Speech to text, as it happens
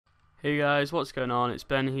Hey guys, what's going on? It's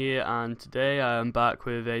Ben here, and today I am back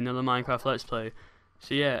with another Minecraft Let's Play.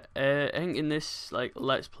 So yeah, I think in this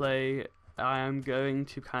Let's Play, I am going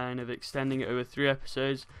to kind of extending it over 3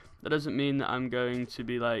 episodes. That doesn't mean that I'm going to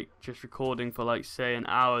be just recording for say an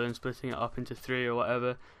hour and splitting it up into 3 or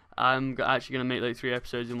whatever. I'm actually gonna make 3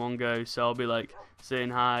 episodes in one go. So I'll be saying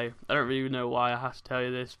hi. I don't really know why I have to tell you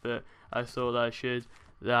this, but I thought that I should.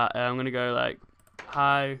 I'm gonna go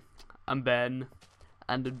hi, I'm Ben,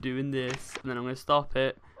 and I'm doing this, and then I'm going to stop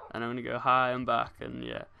it, and I'm going to go hi, I'm back, and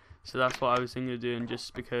yeah. So that's what I was thinking of doing,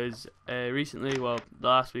 just because recently, well,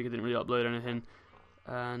 last week I didn't really upload anything,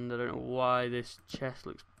 and I don't know why this chest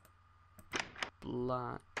looks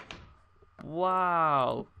black.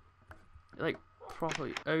 Wow! It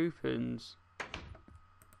properly opens.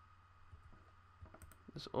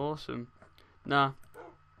 That's awesome. Nah,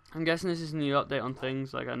 I'm guessing this is a new update on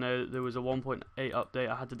things. I know that there was a 1.8 update.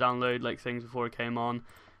 I had to download things before it came on,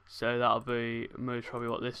 so that'll be most probably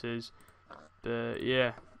what this is. But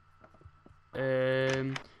yeah.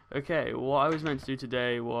 Okay, what I was meant to do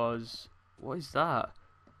today was, what is that?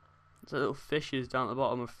 It's little fishes down at the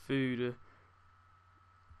bottom of food.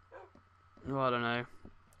 Oh, I don't know.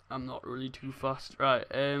 I'm not really too fussed. Right.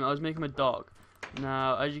 I was making my dock.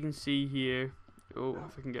 Now, as you can see here, oh,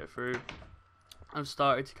 if I can get through. I've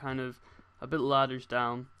started to I built ladders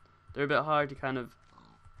down. They're a bit hard to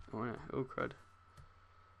oh crud.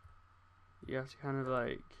 You have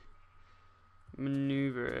to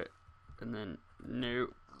maneuver it, and then no,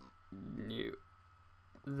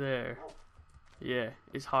 there. Yeah,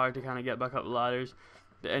 it's hard to get back up the ladders.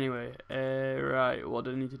 But anyway, right, what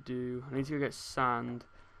do I need to do? I need to go get sand,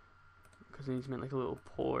 because I need to make a little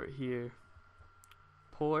port here.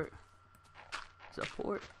 Port? Is that a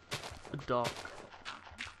port? A dock.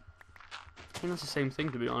 I think that's the same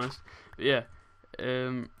thing, to be honest. But yeah,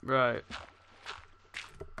 right.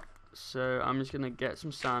 So I'm just gonna get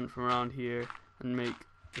some sand from around here and make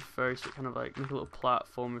the first make a little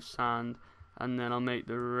platform of sand, and then I'll make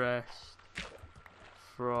the rest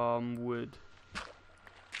from wood.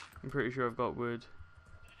 I'm pretty sure I've got wood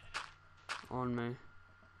on me.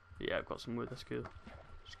 But yeah, I've got some wood. That's good.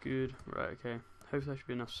 It's good. Right. Okay. Hopefully, that should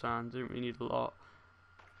be enough sand. Don't really need a lot.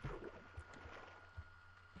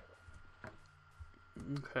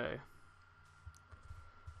 Okay.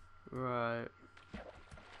 Right.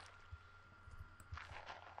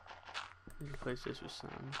 Let's replace this with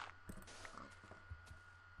sand.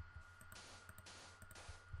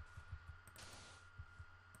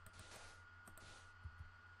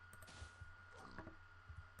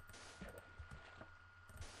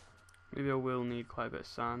 Maybe I will need quite a bit of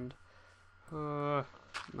sand. Not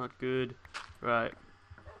good. Right.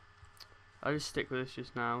 I'll just stick with this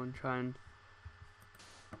just now and try and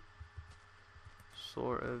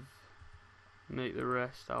sort of make the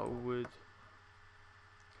rest out of wood.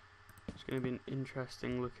 It's going to be an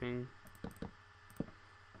interesting looking.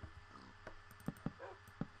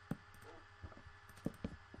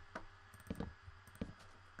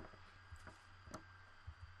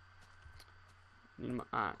 Need my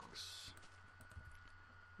axe.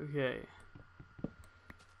 Okay.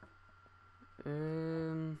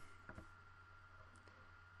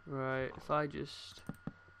 Right, if I just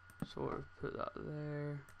sort of put that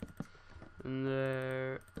there, and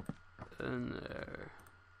there, and there.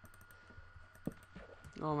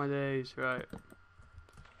 Oh my days, right.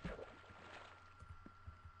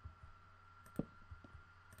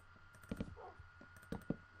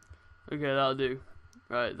 Okay, that'll do.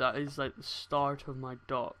 Right, that is the start of my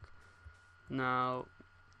dock. Now,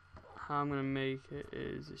 how I'm gonna make it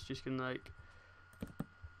is, it's just gonna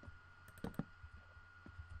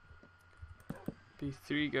be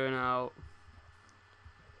 3 going out,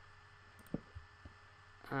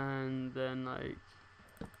 and then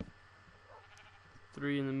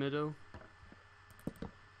 3 in the middle.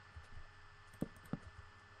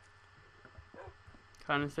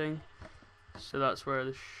 Kind of thing. So that's where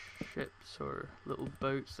the ships or little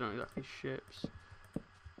boats, they're not exactly ships,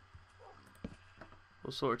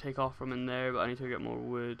 will sort of take off from in there, but I need to get more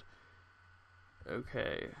wood.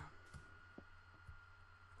 Okay.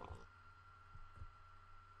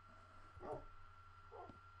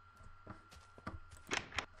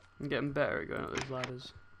 I'm getting better at going up those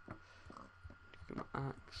ladders. Get my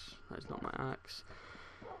axe. That's not my axe.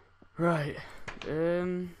 Right.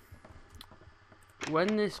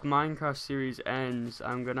 When this Minecraft series ends,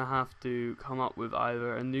 I'm gonna have to come up with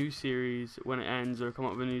either a new series when it ends, or come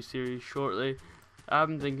up with a new series shortly. I've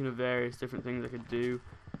been thinking of various different things I could do.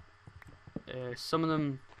 Some of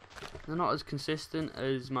them, they're not as consistent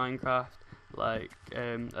as Minecraft.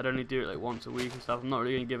 I'd only do it once a week and stuff. I'm not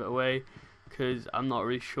really gonna give it away. because I'm not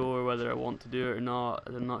really sure whether I want to do it or not.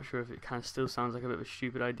 I'm not sure if it kind of still sounds like a bit of a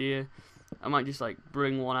stupid idea. I might just like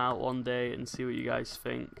bring one out one day and see what you guys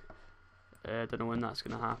think. I don't know when that's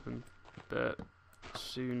gonna happen, but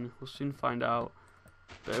we'll soon find out.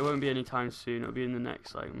 But it won't be anytime soon. It'll be in the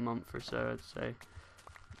next like month or so, I'd say.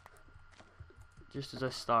 Just as I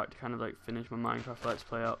start to kind of like finish my Minecraft Let's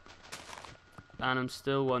Play up. And I'm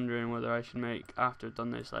still wondering whether I should make, after I've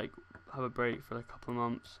done this, like have a break for like a couple of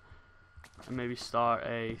months and maybe start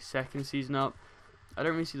a second season up. I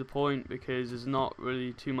don't really see the point because there's not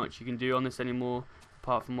really too much you can do on this anymore,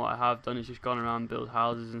 apart from what I have done is just gone around and build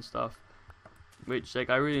houses and stuff, which like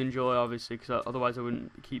I really enjoy, obviously, because otherwise I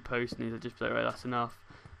wouldn't keep posting these. I'd just be like, right, that's enough.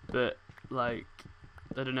 But like,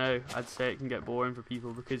 I don't know, I'd say it can get boring for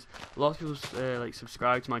people because a lot of people like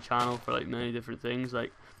subscribe to my channel for like many different things.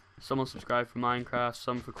 Like some will subscribe for Minecraft,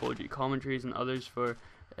 some for Call of Duty commentaries, and others for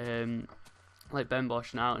like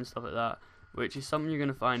BenyBhoy now and stuff like that, which is something you're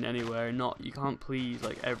gonna find anywhere. You can't please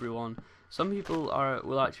like everyone. Some people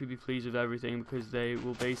will actually be pleased with everything because they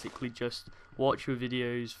will basically just watch your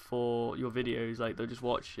videos for your videos. Like they'll just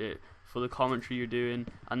watch it for the commentary you're doing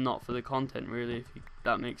and not for the content, really, if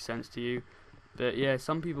that makes sense to you. But yeah,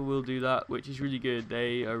 some people will do that, which is really good.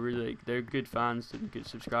 They're good fans and good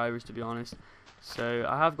subscribers, to be honest. So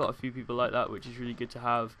I have got a few people like that, which is really good to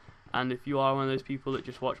have. And if you are one of those people that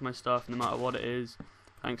just watch my stuff no matter what it is,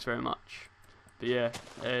 thanks very much. But yeah,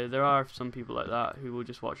 there are some people like that who will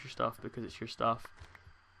just watch your stuff because it's your stuff,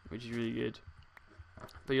 which is really good.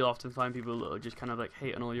 But you'll often find people that will just kind of like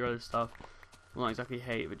hate on all your other stuff. Well, not exactly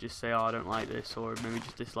hate, but just say, oh, I don't like this, or maybe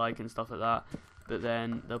just dislike and stuff like that. But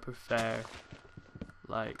then they'll prefer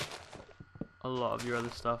like a lot of your other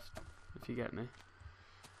stuff, if you get me.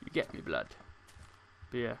 You get me, blood.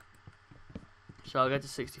 But yeah. So I'll get to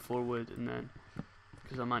 64 wood, and then,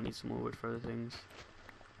 because I might need some more wood for other things.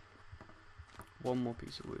 One more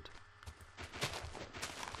piece of wood.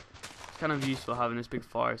 It's kind of useful having this big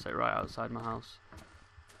forest like right outside my house.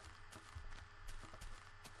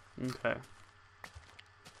 Okay.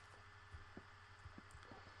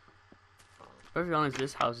 To be honest,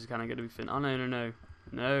 this house is kind of going to be finished.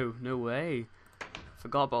 Oh no way.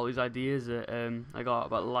 Forgot about all these ideas that I got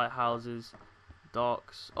about lighthouses,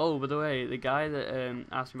 docks. Oh, by the way, the guy that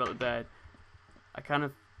asked me about the bed, I kind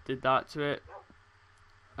of did that to it.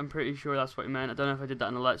 I'm pretty sure that's what he meant. I don't know if I did that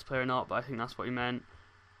in a Let's Play or not, but I think that's what he meant.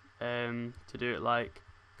 To do it like,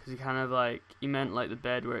 because he meant like the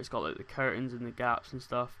bed where it's got like the curtains and the gaps and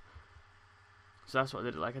stuff. So that's what I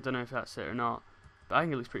did it like. I don't know if that's it or not, but I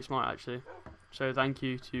think it looks pretty smart actually. So thank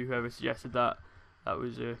you to whoever suggested that. That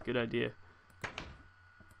was a good idea.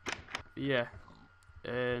 But yeah,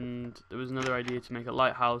 and there was another idea to make a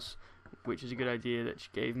lighthouse, which is a good idea that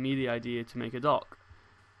gave me the idea to make a dock.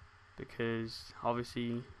 Because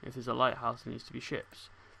obviously if there's a lighthouse there needs to be ships,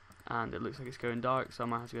 and it looks like it's going dark, so I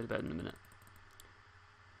might have to go to bed in a minute.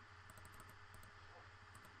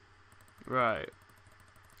 Right,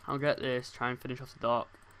 I'll get this, try and finish off the dock,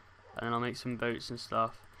 and then I'll make some boats and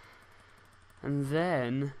stuff, and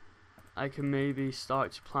then I can maybe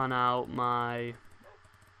start to plan out my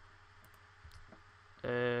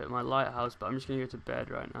my lighthouse, but I'm just gonna go to bed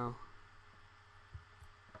right now.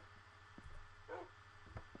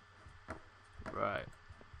 Right.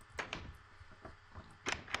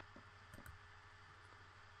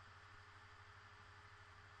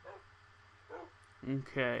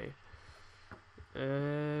 Okay.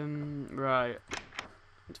 Right.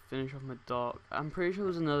 To finish off my dock. I'm pretty sure there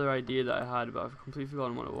was another idea that I had, but I've completely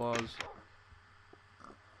forgotten what it was.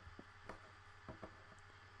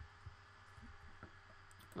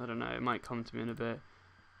 I don't know, it might come to me in a bit.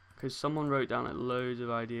 Because someone wrote down like loads of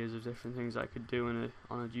ideas of different things I could do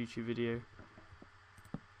on a YouTube video.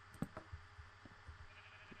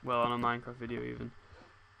 Well, on a Minecraft video even.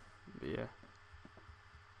 But yeah.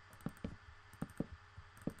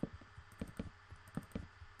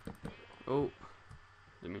 Oh,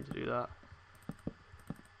 didn't mean to do that.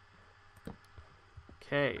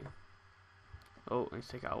 Okay. Oh, let's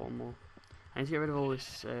take out one more. I need to get rid of all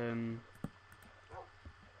this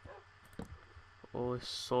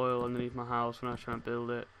soil underneath my house when I was trying to build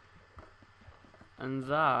it. And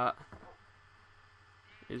that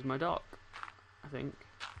is my dock, I think.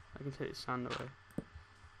 I can take the sand away.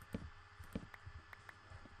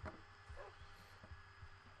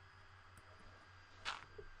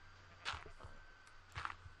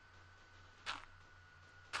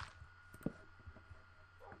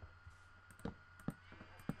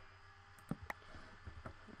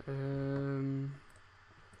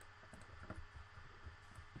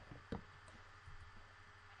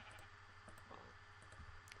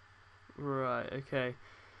 Right, okay.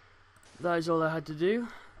 that is all I had to do.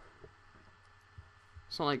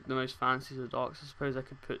 It's not like the most fancy of the docks. I suppose I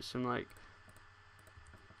could put some like,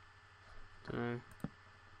 don't know,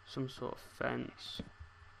 some sort of fence.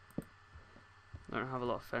 I don't have a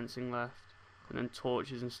lot of fencing left, and then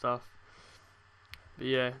torches and stuff. But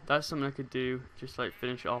yeah, that's something I could do, just like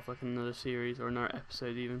finish it off like another series or another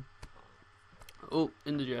episode even. Oh,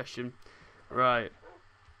 indigestion. Right.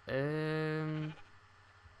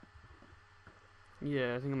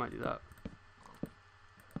 Yeah, I think I might do that.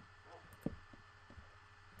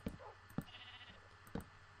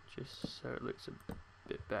 Just so it looks a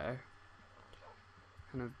bit better.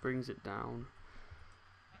 Kind of brings it down.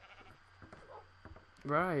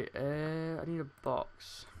 Right, I need a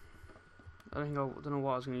box. I don't know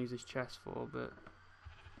what I was going to use this chest for, but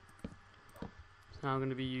it's now going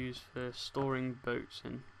to be used for storing boats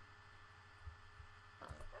in.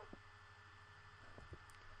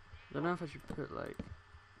 I don't know if I should put like,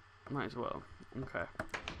 might as well. Okay,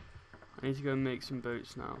 I need to go and make some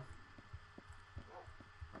boats now.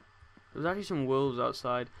 There's actually some wolves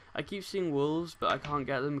outside. I keep seeing wolves, but I can't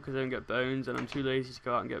get them because I don't get bones, and I'm too lazy to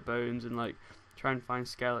go out and get bones and like try and find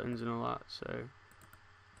skeletons and all that. So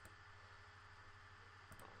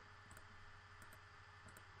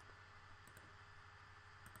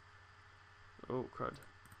oh crud.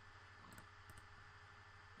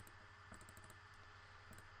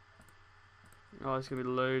 Oh, there's gonna be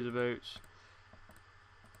loads of boats.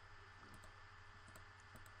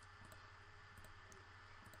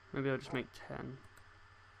 Maybe I'll just make 10.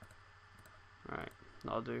 Right,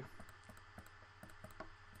 that'll do.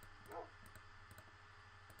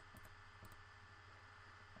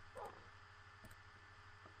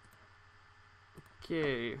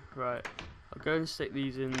 Okay, right. I'll go and stick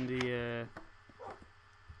these in the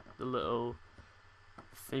little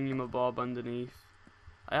thingamabob underneath.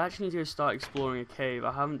 I actually need to start exploring a cave.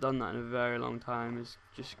 I haven't done that in a very long time. It's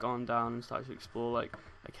just gone down and started to explore like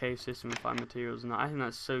a cave system and find materials and that. I think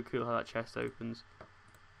that's so cool how that chest opens.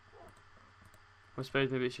 I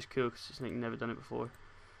suppose maybe it's just cool because it's like never done it before.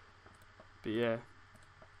 But yeah.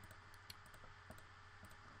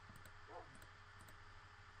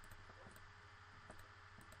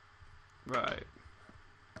 Right.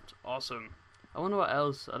 It's awesome. I wonder what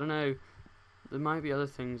else. I don't know. There might be other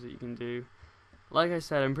things that you can do. Like I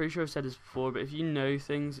said, I'm pretty sure I've said this before, but if you know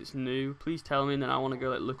things, it's new, please tell me and then I want to go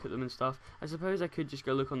like look at them and stuff. I suppose I could just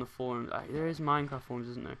go look on the forums. There is Minecraft forums,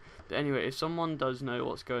 isn't there? But anyway, if someone does know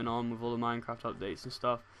what's going on with all the Minecraft updates and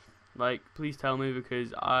stuff, like, please tell me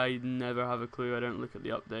because I never have a clue. I don't look at the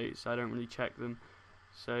updates. I don't really check them.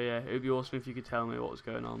 So yeah, it would be awesome if you could tell me what was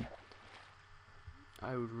going on.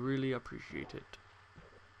 I would really appreciate it.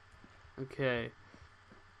 Okay.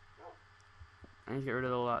 I need to get rid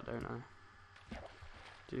of all that, don't I?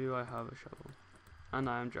 Do I have a shovel? And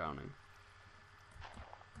I am drowning.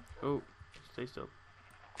 Oh, stay still.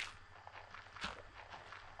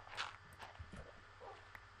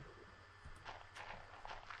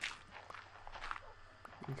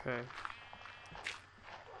 Okay.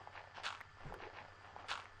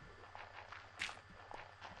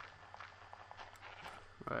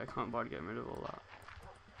 Right, I can't bother getting rid of all that.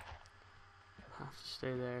 I have to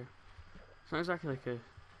stay there. It's not exactly like a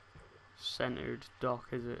centered dock,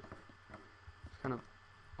 is it? It's kind of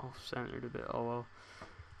off-centered a bit. Oh well,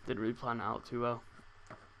 didn't really plan it out too well.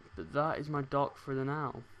 But that is my dock for the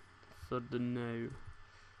now. For the now.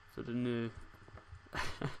 For the new. I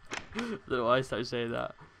don't know why I started saying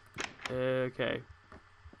that. Okay.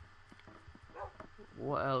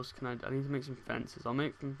 What else can I need to make some fences. I'll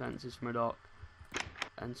make some fences for my dock.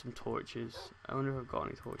 And some torches. I wonder if I've got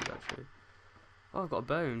any torches actually. Oh, I've got a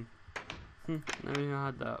bone. Never even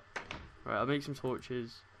had that. Right, I'll make some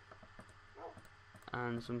torches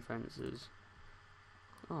and some fences.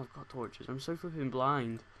 Oh, I've got torches. I'm so flipping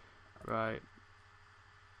blind. Right.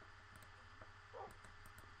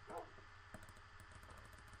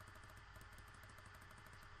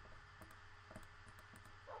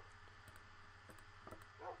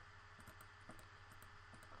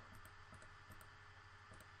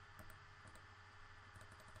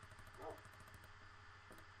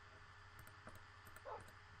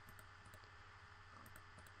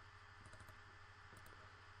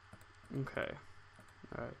 Okay,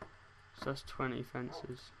 alright, so that's 20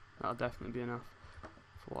 fences. That'll definitely be enough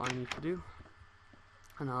for what I need to do.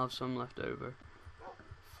 And I'll have some left over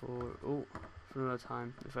for another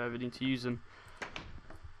time if I ever need to use them.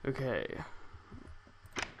 Okay,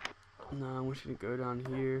 now I'm just gonna go down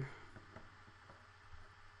here.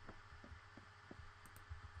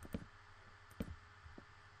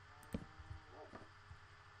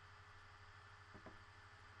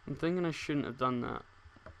 I'm thinking I shouldn't have done that.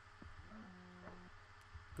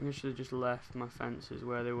 think I should have just left my fences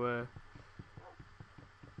where they were.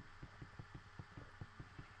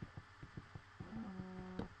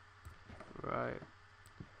 Right.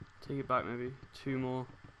 Take it back maybe. 2 more.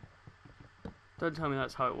 Don't tell me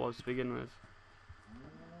that's how it was to begin with.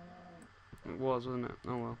 It was, wasn't it?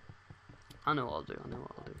 Oh well. I know what I'll do. I know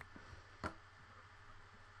what I'll do.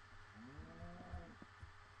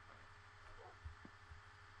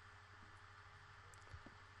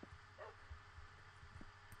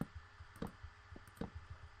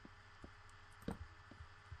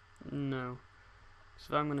 No.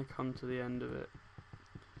 So I'm going to come to the end of it.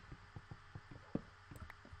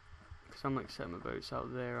 Because I'm like setting my boats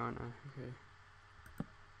out there, aren't I? Okay.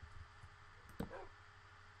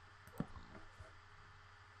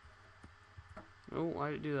 Oh,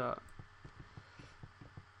 why did it do that?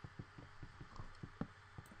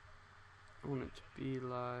 I want it to be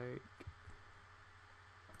like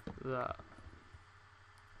that.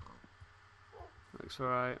 Looks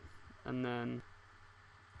alright. And then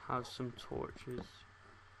have some torches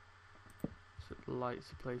so it lights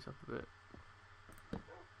the place up a bit.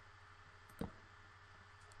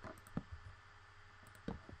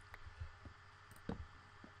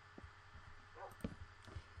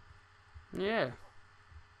 Yeah.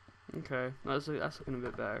 Okay, that's looking a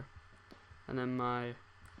bit better. And then my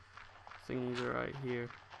thingies are right here.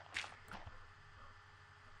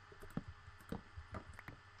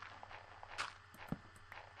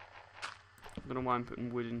 I don't know why I'm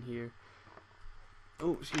putting wood in here.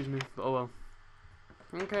 Oh, excuse me, but oh well.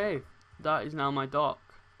 Okay, that is now my dock.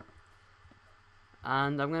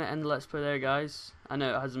 And I'm going to end the Let's Play there, guys. I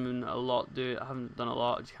know it hasn't been a lot, I haven't done a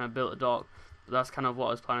lot, I just kind of built a dock. But that's kind of what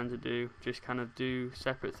I was planning to do, just kind of do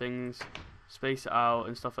separate things, space it out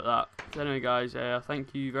and stuff like that. So anyway guys,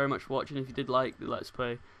 thank you very much for watching. If you did like the Let's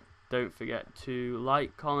Play, don't forget to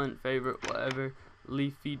like, comment, favourite, whatever,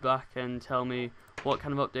 leave feedback and tell me what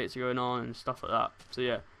kind of updates are going on and stuff like that. So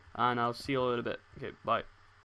yeah, and I'll see you all in a bit. Okay, bye.